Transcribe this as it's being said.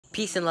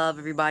Peace and love,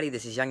 everybody.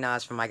 This is Young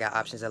Nas from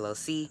iGotOptions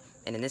LLC,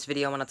 and in this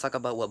video, I want to talk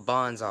about what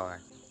bonds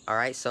are.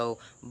 Alright, so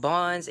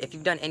bonds, if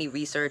you've done any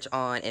research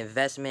on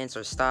investments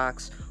or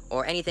stocks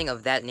or anything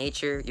of that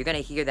nature, you're going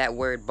to hear that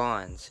word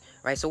bonds.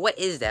 Right? So what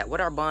is that? What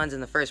are bonds in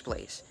the first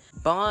place?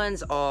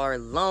 Bonds are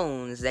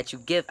loans that you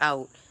give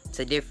out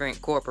to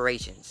different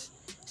corporations.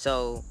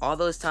 So all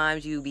those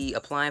times you be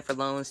applying for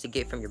loans to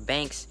get from your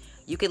banks,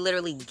 you could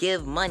literally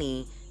give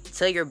money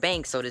to your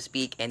bank, so to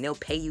speak, and they'll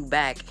pay you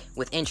back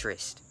with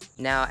interest.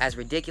 Now, as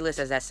ridiculous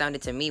as that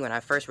sounded to me when I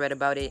first read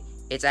about it,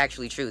 it's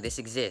actually true. This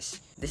exists.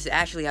 This is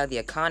actually how the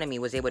economy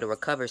was able to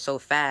recover so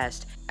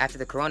fast after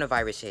the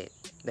coronavirus hit.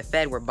 The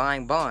Fed were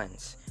buying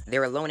bonds. They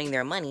were loaning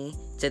their money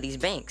to these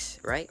banks,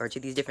 right? Or to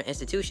these different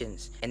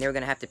institutions. And they were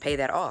going to have to pay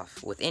that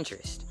off with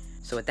interest.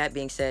 So with that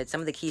being said, some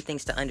of the key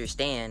things to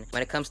understand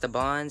when it comes to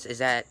bonds is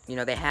that,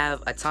 they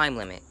have a time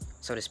limit,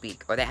 so to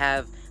speak, or they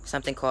have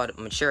something called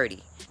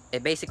maturity.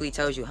 It basically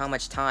tells you how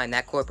much time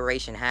that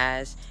corporation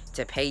has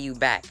to pay you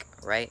back,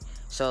 right?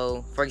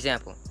 So, for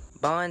example,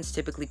 bonds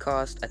typically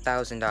cost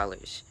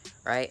 $1,000,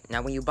 right?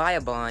 Now, when you buy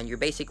a bond, you're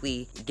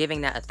basically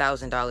giving that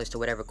 $1,000 to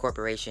whatever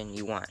corporation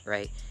you want,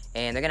 right?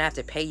 And they're gonna have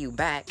to pay you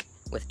back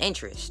with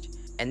interest.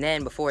 And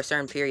then before a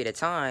certain period of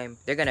time,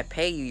 they're gonna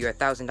pay you your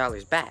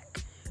 $1,000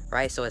 back,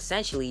 right? So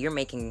essentially, you're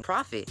making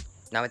profit.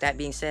 Now, with that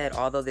being said,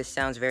 although this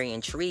sounds very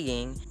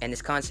intriguing and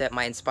this concept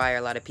might inspire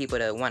a lot of people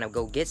to want to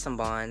go get some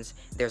bonds,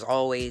 there's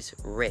always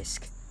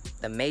risk.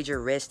 The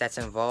major risk that's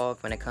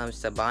involved when it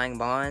comes to buying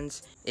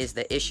bonds is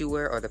the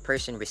issuer or the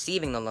person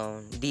receiving the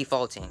loan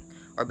defaulting,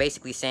 or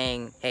basically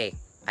saying, hey,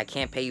 I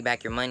can't pay you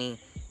back your money,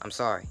 I'm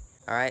sorry.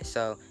 Alright,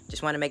 so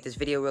just want to make this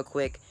video real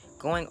quick,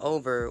 going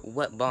over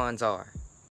what bonds are.